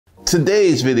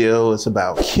Today's video is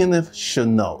about Kenneth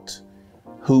Chenault,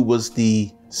 who was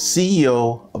the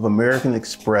CEO of American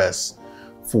Express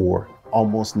for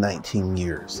almost 19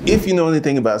 years. If you know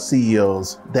anything about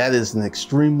CEOs, that is an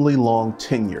extremely long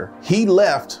tenure. He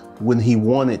left when he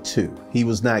wanted to. He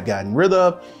was not gotten rid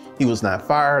of, he was not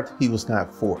fired, he was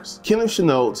not forced. Kenneth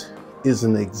Chenault is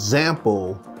an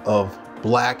example of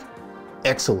Black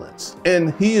excellence.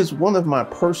 And he is one of my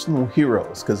personal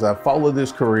heroes because I followed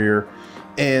his career.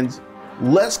 And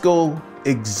let's go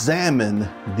examine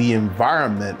the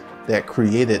environment that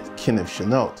created Kenneth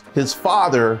Chenault. His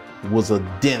father was a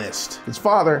dentist. His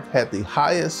father had the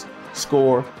highest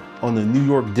score on the New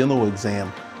York dental exam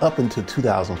up until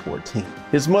 2014.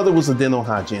 His mother was a dental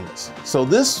hygienist. So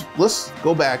let's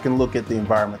go back and look at the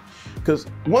environment, because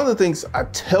one of the things I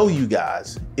tell you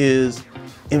guys is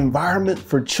environment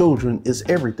for children is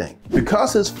everything.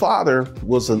 Because his father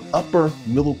was an upper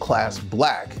middle class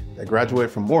Black that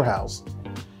graduated from Morehouse,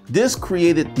 this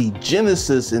created the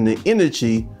genesis and the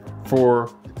energy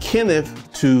for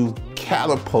Kenneth to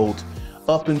catapult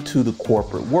up into the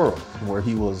corporate world, where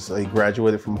he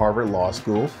graduated from Harvard Law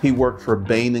School. He worked for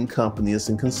Bain & Company as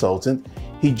a consultant.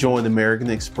 He joined American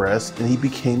Express and he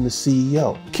became the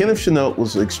CEO. Kenneth Chenault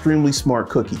was an extremely smart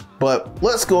cookie, but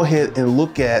let's go ahead and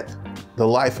look at the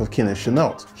life of Kenneth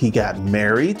Chenault. He got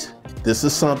married. This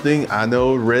is something I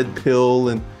know, red pill,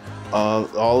 and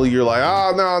all of you are like,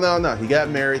 oh, no. He got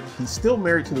married. He's still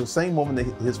married to the same woman,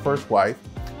 his first wife.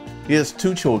 He has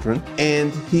 2 children,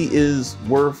 and he is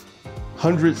worth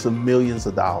hundreds of millions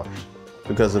of dollars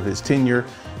because of his tenure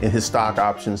and his stock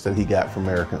options that he got from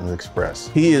American Express.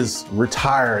 He is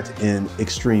retired in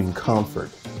extreme comfort.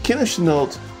 Kenneth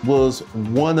Chenault was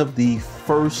one of the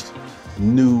first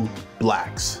new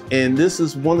Blacks. And this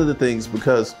is one of the things,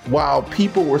 because while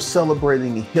people were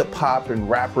celebrating hip hop and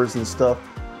rappers and stuff,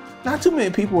 not too many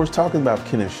people were talking about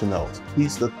Kenneth Chenault.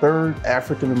 He's the 3rd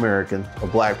African-American or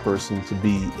Black person to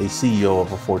be a CEO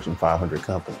of a Fortune 500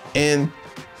 company. And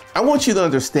I want you to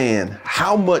understand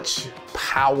how much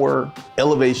power,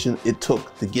 elevation it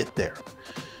took to get there.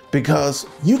 Because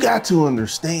you got to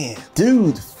understand,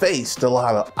 dude faced a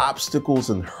lot of obstacles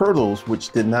and hurdles which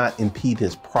did not impede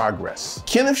his progress.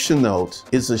 Kenneth Chenault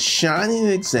is a shining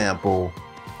example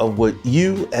of what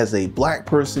you as a Black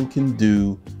person can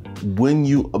do when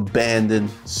you abandon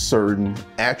certain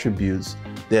attributes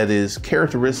that is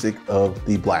characteristic of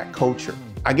the Black culture.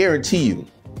 I guarantee you,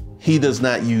 he does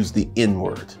not use the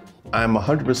N-word. I'm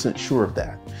 100% sure of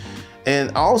that.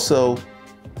 And also,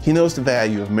 he knows the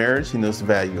value of marriage, he knows the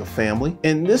value of family.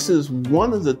 And this is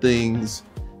one of the things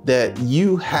that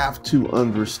you have to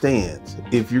understand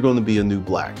if you're going to be a new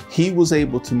Black. He was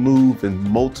able to move in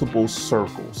multiple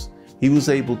circles. He was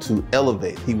able to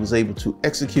elevate, he was able to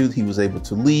execute, he was able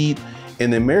to lead,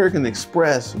 and American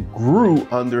Express grew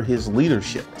under his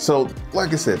leadership. So,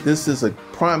 like I said, this is a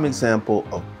prime example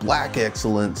of Black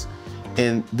excellence.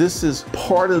 And this is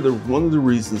part of one of the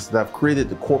reasons that I've created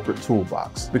the corporate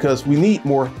toolbox, because we need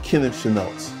more Kenneth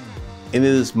Chenaults. And it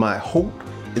is my hope,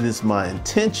 it is my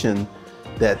intention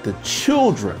that the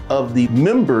children of the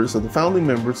members, of the founding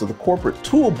members of the corporate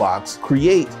toolbox,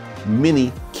 create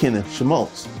many Kenneth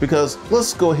Chenaults. Because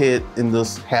let's go ahead and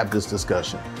just have this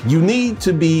discussion. You need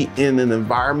to be in an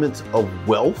environment of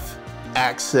wealth,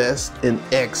 access, and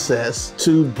excess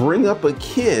to bring up a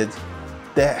kid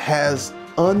that has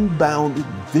unbounded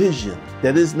vision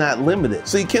that is not limited.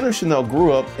 See, Kenneth Chenault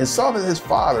grew up and saw that his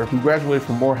father, who graduated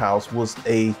from Morehouse, was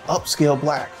a upscale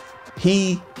Black.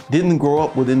 He didn't grow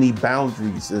up with any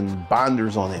boundaries and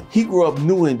binders on him. He grew up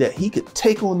knowing that he could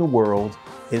take on the world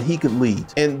and he could lead.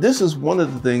 And this is one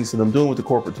of the things that I'm doing with the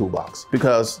corporate toolbox,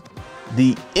 because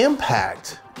the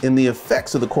impact and the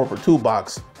effects of the corporate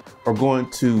toolbox are going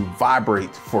to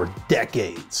vibrate for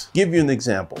decades. Give you an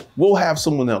example. We'll have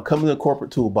someone else come in the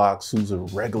corporate toolbox who's a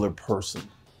regular person,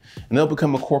 and they'll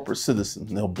become a corporate citizen.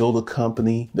 They'll build a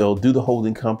company, they'll do the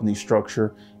holding company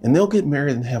structure, and they'll get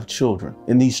married and have children.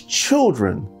 And these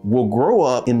children will grow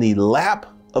up in the lap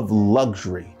of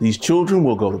luxury. These children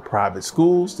will go to private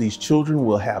schools. These children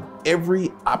will have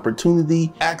every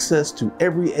opportunity, access to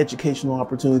every educational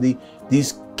opportunity.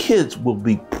 These kids will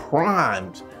be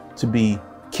primed to be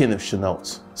Kenneth Chenault.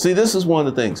 See, this is one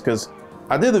of the things, because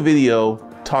I did a video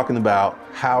talking about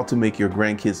how to make your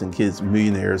grandkids and kids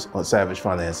millionaires on Savage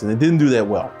Finance, and it didn't do that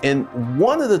well. And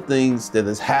one of the things that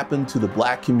has happened to the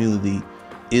Black community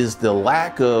is the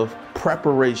lack of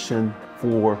preparation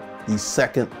for the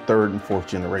 2nd, 3rd, and 4th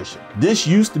generation. This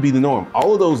used to be the norm.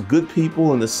 All of those good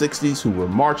people in the 60s who were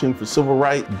marching for civil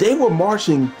rights, they were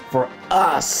marching for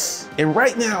us. And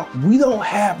right now, we don't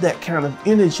have that kind of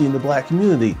energy in the Black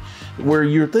community, where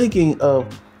you're thinking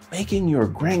of making your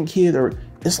grandkid, or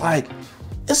it's like,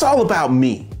 it's all about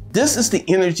me. This is the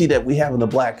energy that we have in the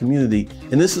Black community,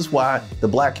 and this is why the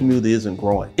Black community isn't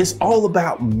growing. It's all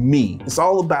about me. It's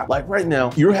all about, like right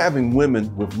now, you're having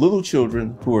women with little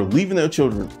children who are leaving their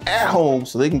children at home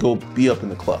so they can go be up in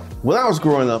the club. When I was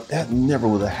growing up, that never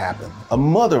would have happened. A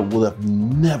mother would have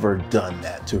never done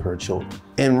that to her children.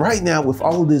 And right now, with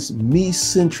all of this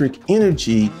me-centric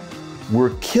energy,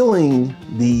 we're killing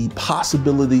the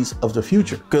possibilities of the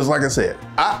future. Because like I said,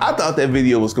 I thought that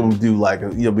video was gonna do like,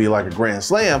 be like a grand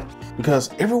slam, because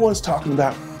everyone's talking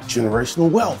about generational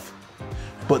wealth,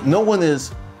 but no one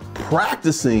is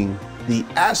practicing the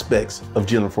aspects of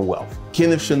generational wealth.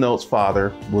 Kenneth Chenault's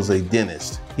father was a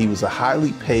dentist. He was a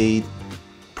highly paid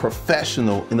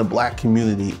professional in the Black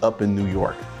community up in New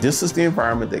York. This is the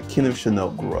environment that Kenneth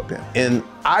Chenault grew up in. And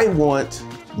I want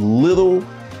little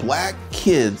Black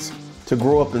kids to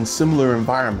grow up in similar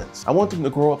environments. I want them to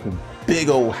grow up in big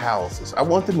old houses. I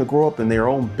want them to grow up in their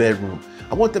own bedroom.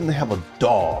 I want them to have a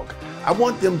dog. I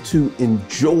want them to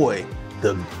enjoy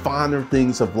the finer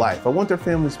things of life. I want their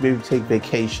families to be able to take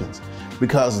vacations,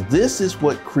 because this is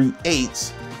what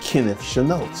creates Kenneth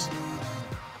Chenault's.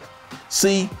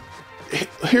 See,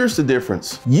 here's the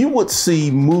difference. You would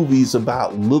see movies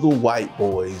about little white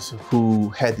boys who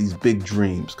had these big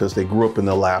dreams because they grew up in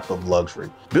the lap of luxury.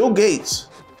 Bill Gates,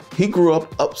 he grew up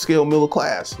upscale middle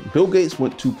class. Bill Gates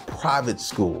went to private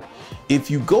school. If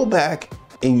you go back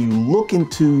and you look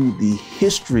into the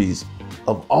histories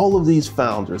of all of these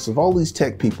founders, of all these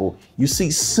tech people, you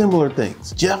see similar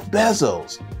things. Jeff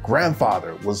Bezos'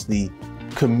 grandfather was the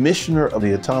commissioner of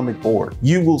the atomic board.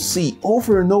 You will see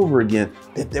over and over again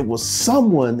that there was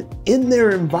someone in their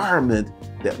environment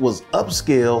that was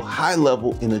upscale, high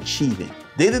level in achieving.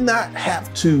 They did not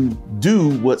have to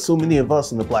do what so many of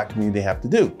us in the Black community have to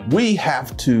do. We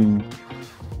have to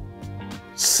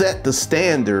set the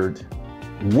standard,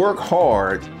 work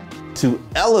hard to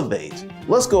elevate.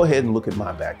 Let's go ahead and look at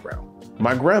my background.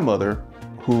 My grandmother,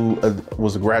 who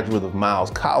was a graduate of Miles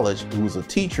College, who was a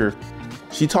teacher,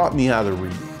 she taught me how to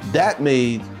read. That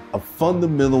made a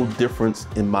fundamental difference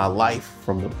in my life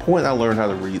from the point I learned how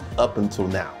to read up until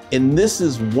now. And this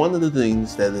is one of the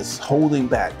things that is holding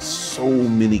back so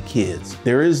many kids.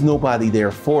 There is nobody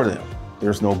there for them.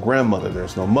 There's no grandmother,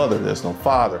 there's no mother, there's no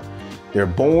father. They're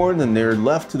born and they're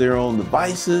left to their own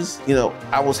devices. You know,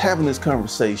 I was having this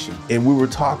conversation and we were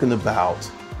talking about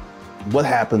what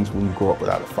happens when you grow up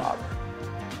without a father.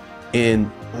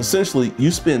 And essentially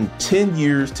you spend 10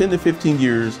 to 15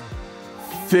 years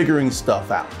figuring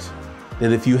stuff out.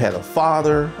 That if you had a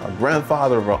father, a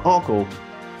grandfather, or an uncle,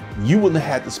 you wouldn't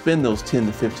have had to spend those 10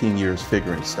 to 15 years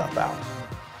figuring stuff out.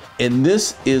 And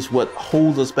this is what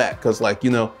holds us back. Because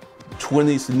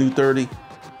 20 is the new 30.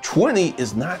 20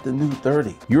 is not the new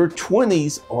 30. Your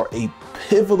 20s are a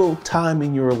pivotal time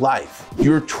in your life.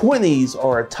 Your 20s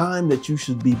are a time that you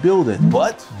should be building.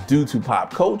 But due to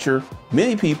pop culture,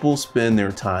 many people spend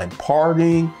their time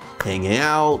partying, hanging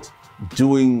out,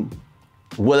 doing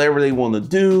whatever they want to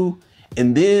do.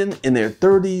 And then in their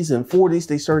 30s and 40s,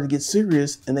 they start to get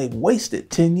serious and they've wasted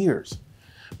 10 years.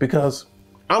 Because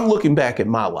I'm looking back at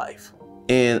my life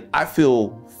and I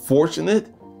feel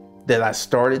fortunate that I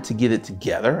started to get it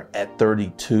together at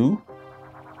 32.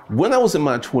 When I was in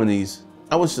my 20s,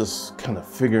 I was just kind of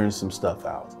figuring some stuff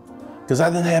out because I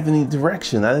didn't have any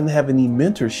direction. I didn't have any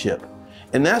mentorship.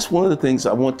 And that's one of the things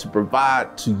I want to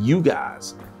provide to you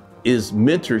guys is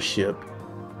mentorship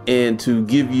and to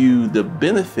give you the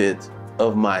benefit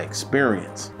of my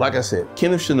experience. Like I said,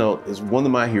 Kenneth Chenault is one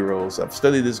of my heroes. I've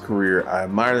studied his career. I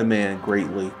admire the man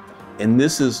greatly. And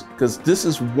this is because this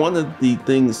is one of the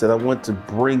things that I want to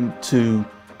bring to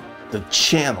the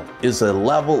channel is a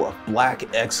level of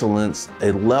Black excellence,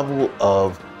 a level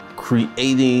of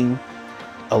creating,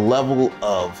 a level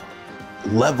of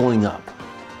leveling up.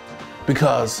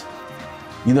 Because,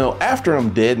 after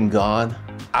I'm dead and gone,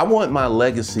 I want my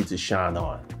legacy to shine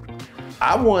on.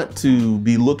 I want to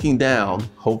be looking down,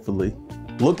 hopefully,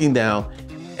 looking down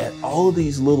at all of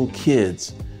these little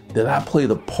kids that I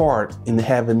played a part in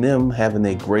having them having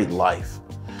a great life,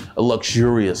 a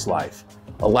luxurious life,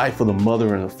 a life with a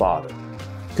mother and a father.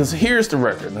 Because here's the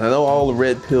record. And I know all the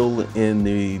red pill and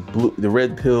the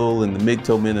red pill and the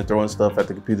MGTOW men are throwing stuff at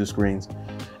the computer screens.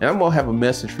 And I'm gonna have a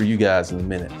message for you guys in a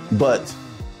minute. But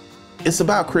it's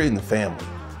about creating a family.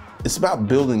 It's about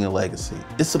building a legacy.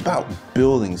 It's about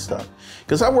building stuff.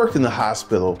 Because I worked in the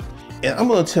hospital and I'm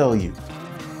gonna tell you,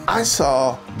 I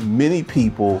saw many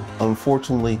people,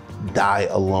 unfortunately, die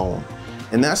alone.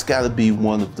 And that's gotta be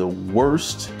one of the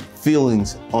worst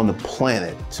feelings on the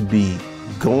planet, to be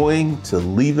going to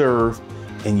leave the earth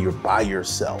and you're by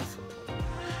yourself.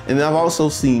 And I've also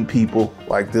seen people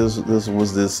like this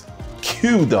was this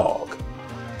Q dog,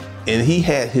 and he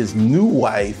had his new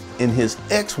wife and his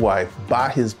ex-wife by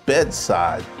his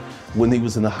bedside when he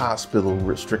was in the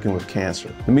hospital stricken with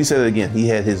cancer. Let me say that again. He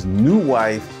had his new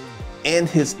wife and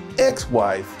his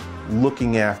ex-wife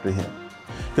looking after him.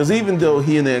 Because even though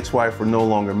he and the ex-wife were no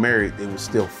longer married, they were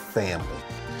still family.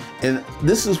 And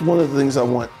this is one of the things I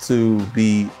want to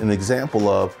be an example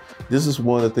of. This is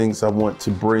one of the things I want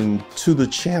to bring to the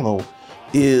channel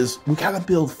is we gotta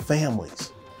build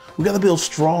families. We gotta build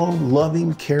strong,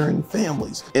 loving, caring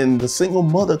families. In the single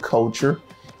mother culture,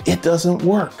 it doesn't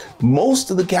work. Most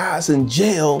of the guys in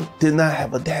jail did not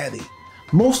have a daddy.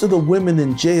 Most of the women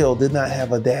in jail did not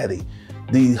have a daddy.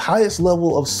 The highest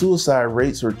level of suicide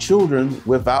rates are children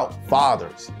without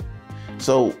fathers.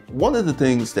 So one of the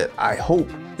things that I hope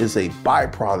is a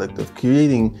byproduct of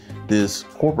creating this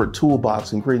corporate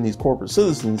toolbox and creating these corporate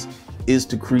citizens is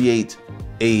to create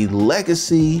a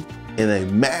legacy and a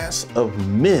mass of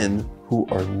men who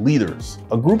are leaders.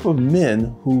 A group of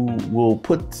men who will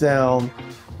put down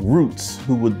roots,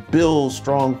 who would build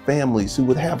strong families, who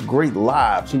would have great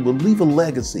lives, who would leave a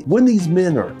legacy. When these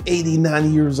men are 80, 90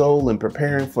 years old and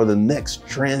preparing for the next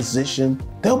transition,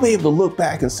 they'll be able to look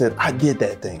back and say, I did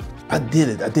that thing. I did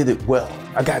it well.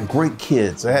 I got great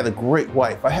kids. I had a great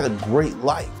wife. I had a great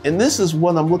life. And this is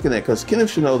what I'm looking at, because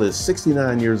Kenneth Chenault is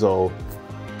 69 years old,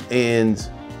 and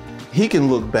he can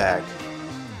look back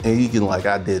and he can like,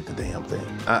 I did the damn thing.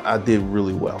 I did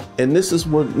really well. And this is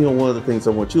what, one of the things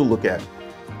I want you to look at,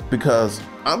 because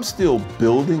I'm still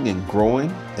building and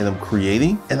growing and I'm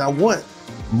creating, and I want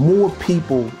more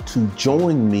people to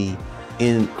join me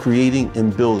in creating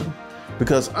and building,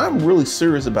 because I'm really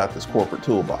serious about this corporate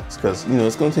toolbox, because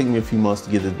it's going to take me a few months to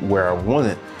get it where I want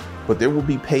it, but there will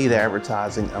be paid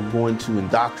advertising. I'm going to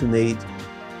indoctrinate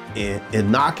and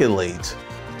inoculate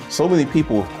so many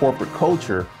people with corporate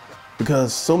culture,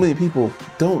 because so many people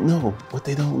don't know what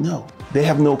they don't know. They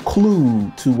have no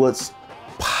clue to what's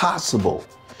possible.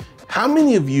 How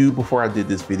many of you, before I did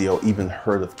this video, even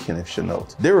heard of Kenneth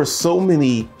Chenault? There are so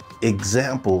many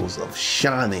examples of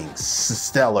shining,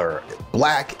 stellar,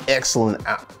 black excellence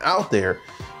out there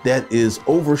that is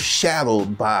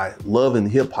overshadowed by Love and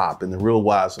Hip Hop and The Real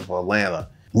Wives of Atlanta.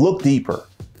 Look deeper.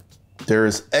 There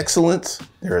is excellence,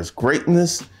 there is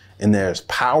greatness, and there's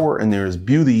power, and there is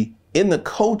beauty in the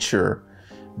culture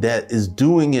that is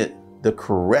doing it the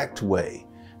correct way,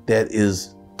 that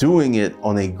is doing it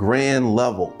on a grand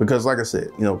level. Because like I said,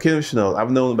 Kenneth Chenault,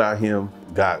 I've known about him,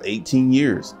 18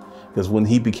 years. Because when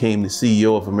he became the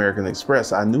CEO of American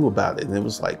Express, I knew about it, and it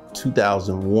was like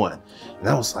 2001. And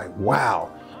I was like,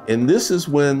 wow. And this is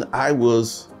when I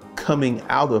was coming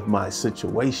out of my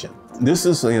situation. This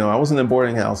is, I was in a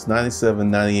boarding house, 97,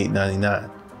 98,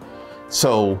 99.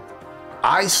 So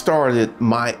I started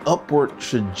my upward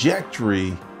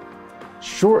trajectory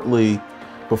shortly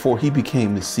before he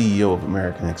became the CEO of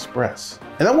American Express.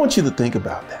 And I want you to think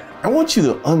about that. I want you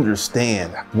to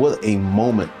understand what a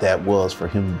moment that was for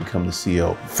him to become the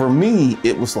CEO. For me,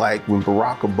 it was like when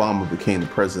Barack Obama became the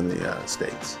president of the United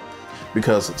States,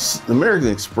 because American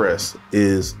Express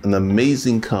is an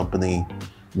amazing company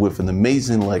with an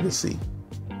amazing legacy.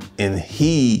 And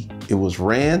it was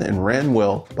ran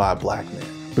well by a black man.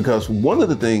 Because one of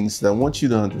the things that I want you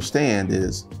to understand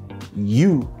is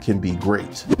you can be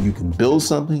great. You can build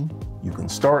something, you can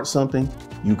start something,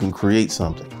 you can create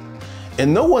something.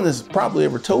 And no one has probably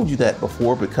ever told you that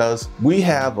before, because we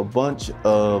have a bunch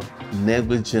of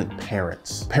negligent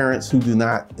parents. Parents who do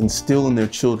not instill in their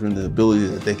children the ability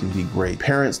that they can be great.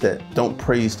 Parents that don't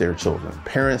praise their children.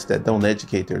 Parents that don't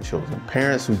educate their children.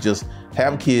 Parents who just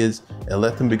have kids and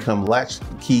let them become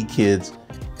latchkey kids,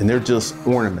 and they're just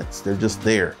ornaments. They're just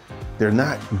there. They're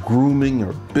not grooming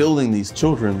or building these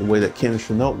children the way that Kenneth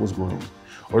Chenault was groomed,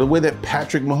 or the way that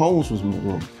Patrick Mahomes was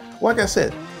groomed. Like I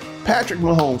said, Patrick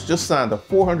Mahomes just signed a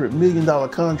 $400 million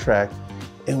contract,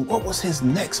 and what was his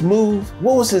next move?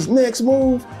 What was his next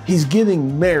move? He's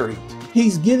getting married.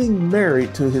 He's getting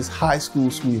married to his high school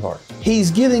sweetheart.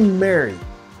 He's getting married.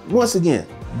 Once again,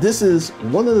 this is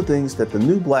one of the things that the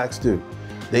new blacks do.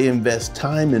 They invest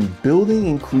time in building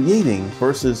and creating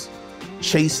versus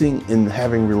chasing and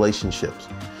having relationships.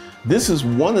 This is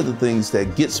one of the things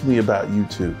that gets me about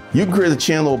YouTube. You can create a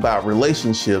channel about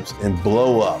relationships and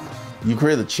blow up. You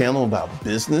create a channel about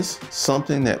business,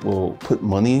 something that will put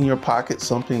money in your pocket,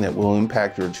 something that will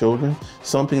impact your children,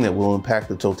 something that will impact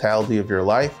the totality of your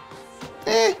life.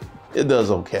 It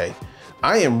does okay.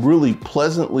 I am really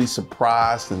pleasantly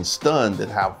surprised and stunned at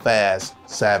how fast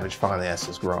Savage Finance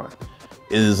is growing.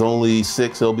 It is only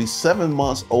it'll be 7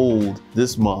 months old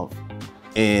this month.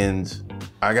 And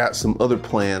I got some other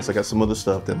plans. I got some other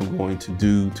stuff that I'm going to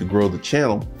do to grow the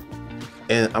channel.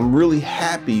 And I'm really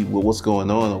happy with what's going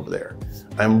on over there.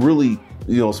 I'm really,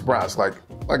 surprised. Like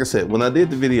I said, when I did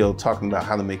the video talking about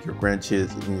how to make your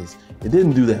grandkids, it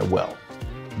didn't do that well.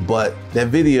 But that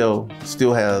video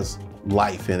still has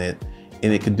life in it,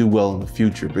 and it can do well in the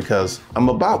future, because I'm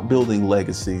about building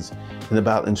legacies and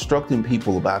about instructing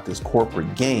people about this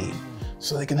corporate game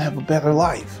so they can have a better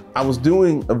life. I was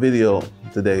doing a video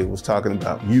today, was talking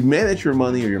about you manage your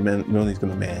money or your money's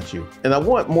gonna manage you. And I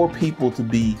want more people to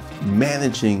be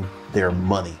managing their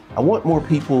money. I want more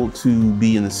people to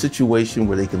be in a situation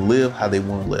where they can live how they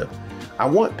wanna live. I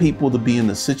want people to be in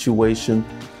a situation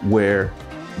where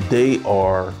they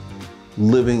are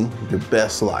living their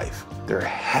best life. They're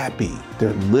happy,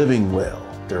 they're living well,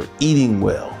 they're eating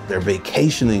well, they're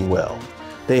vacationing well.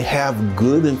 They have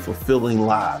good and fulfilling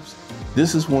lives.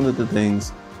 This is one of the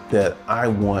things that I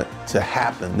want to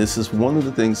happen. This is one of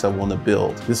the things I want to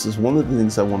build. This is one of the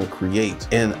things I want to create.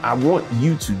 And I want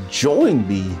you to join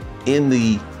me in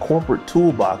the corporate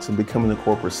toolbox and becoming a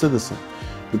corporate citizen.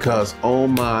 Because oh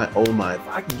my, if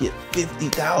I can get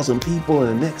 50,000 people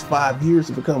in the next 5 years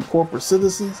to become corporate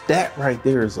citizens, that right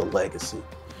there is a legacy.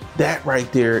 That right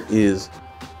there is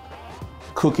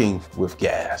cooking with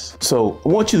gas. So I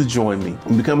want you to join me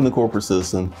in becoming a corporate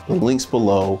citizen. The link's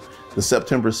below. The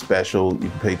September special, you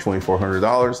can pay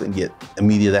 $2,400 and get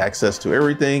immediate access to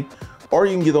everything, or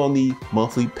you can get on the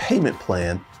monthly payment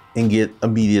plan and get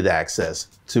immediate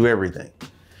access to everything.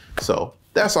 So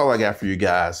that's all I got for you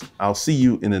guys. I'll see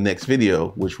you in the next video,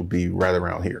 which will be right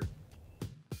around here.